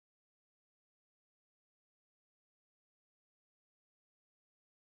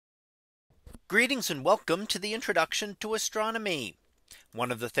Greetings and welcome to the introduction to astronomy.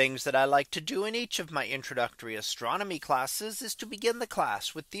 One of the things that I like to do in each of my introductory astronomy classes is to begin the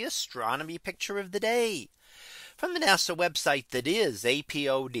class with the astronomy picture of the day from the NASA website, that is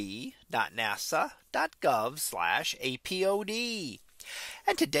apod.nasa.gov/apod.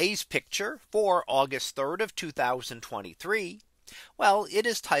 And today's picture for August 3rd of 2023. Well, it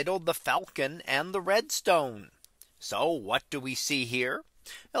is titled "The Falcon and the Redstone." So what do we see here?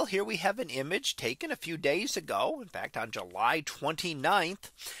 Well, here we have an image taken a few days ago, in fact, on July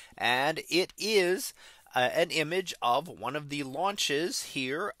 29th. And it is an image of one of the launches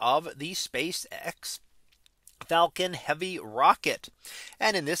here of the SpaceX Falcon Heavy rocket.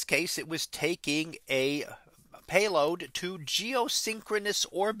 And in this case, it was taking a payload to geosynchronous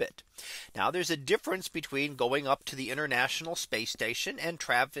orbit. Now there's a difference between going up to the International Space Station and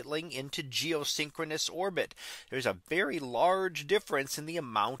traveling into geosynchronous orbit. There's a very large difference in the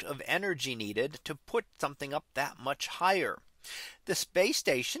amount of energy needed to put something up that much higher. The space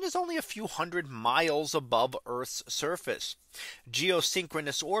station is only a few hundred miles above Earth's surface.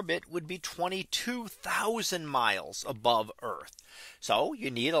 Geosynchronous orbit would be 22,000 miles above Earth. So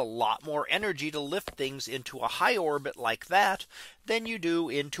you need a lot more energy to lift things into a high orbit like that than you do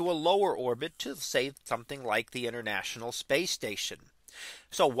into a lower orbit, to say something like the International Space Station.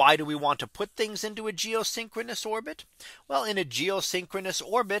 So why do we want to put things into a geosynchronous orbit? Well, in a geosynchronous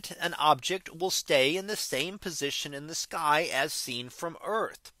orbit, an object will stay in the same position in the sky as seen from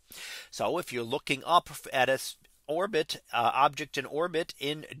Earth. So if you're looking up at a object in orbit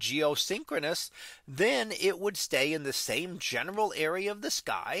in geosynchronous, then it would stay in the same general area of the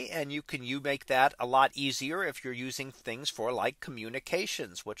sky. And you make that a lot easier if you're using things for like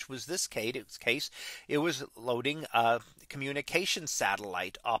communications, which was this case. It was loading a communication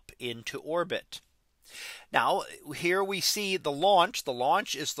satellite up into orbit. Now here we see the launch. The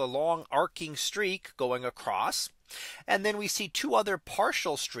launch is the long arcing streak going across. And then we see two other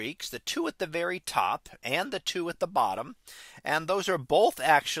partial streaks, the two at the very top and the two at the bottom. And those are both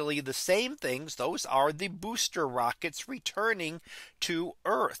actually the same things. Those are the booster rockets returning to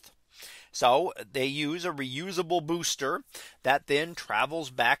Earth. So they use a reusable booster that then travels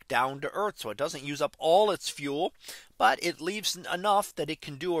back down to Earth. So it doesn't use up all its fuel, but it leaves enough that it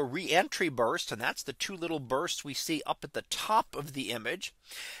can do a re-entry burst. And that's the two little bursts we see up at the top of the image.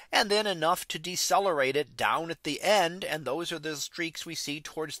 And then enough to decelerate it down at the end. And those are the streaks we see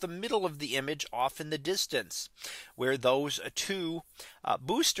towards the middle of the image off in the distance, where those two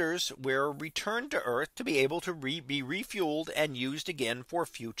boosters were returned to Earth to be able to be refueled and used again for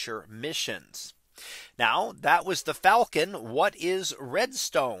future missions. Now that was the Falcon. What is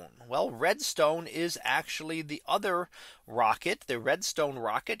Redstone? Well, Redstone is actually the other rocket, the Redstone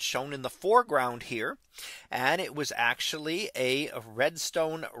rocket shown in the foreground here. And it was actually a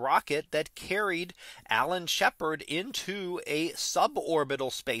Redstone rocket that carried Alan Shepard into a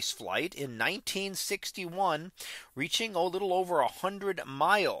suborbital space flight in 1961, reaching a little over 100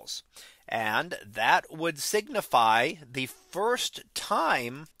 miles. And that would signify the first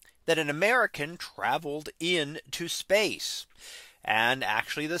time that an American traveled into space, and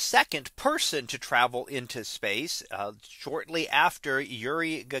actually the second person to travel into space, shortly after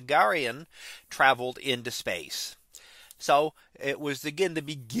Yuri Gagarin traveled into space. So it was again the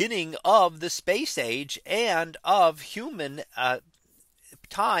beginning of the space age and of human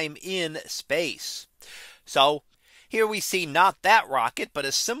time in space. So here we see not that rocket, but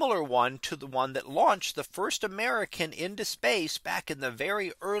a similar one to the one that launched the first American into space back in the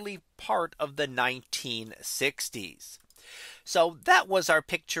very early part of the 1960s. So that was our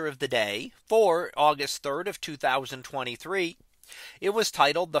picture of the day for August 3rd of 2023. It was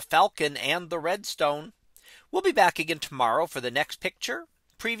titled "The Falcon and the Redstone." We'll be back again tomorrow for the next picture,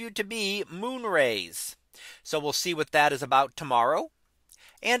 previewed to be moon rays. So we'll see what that is about tomorrow.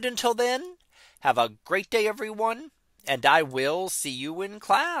 And until then, have a great day, everyone. And I will see you in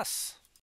class.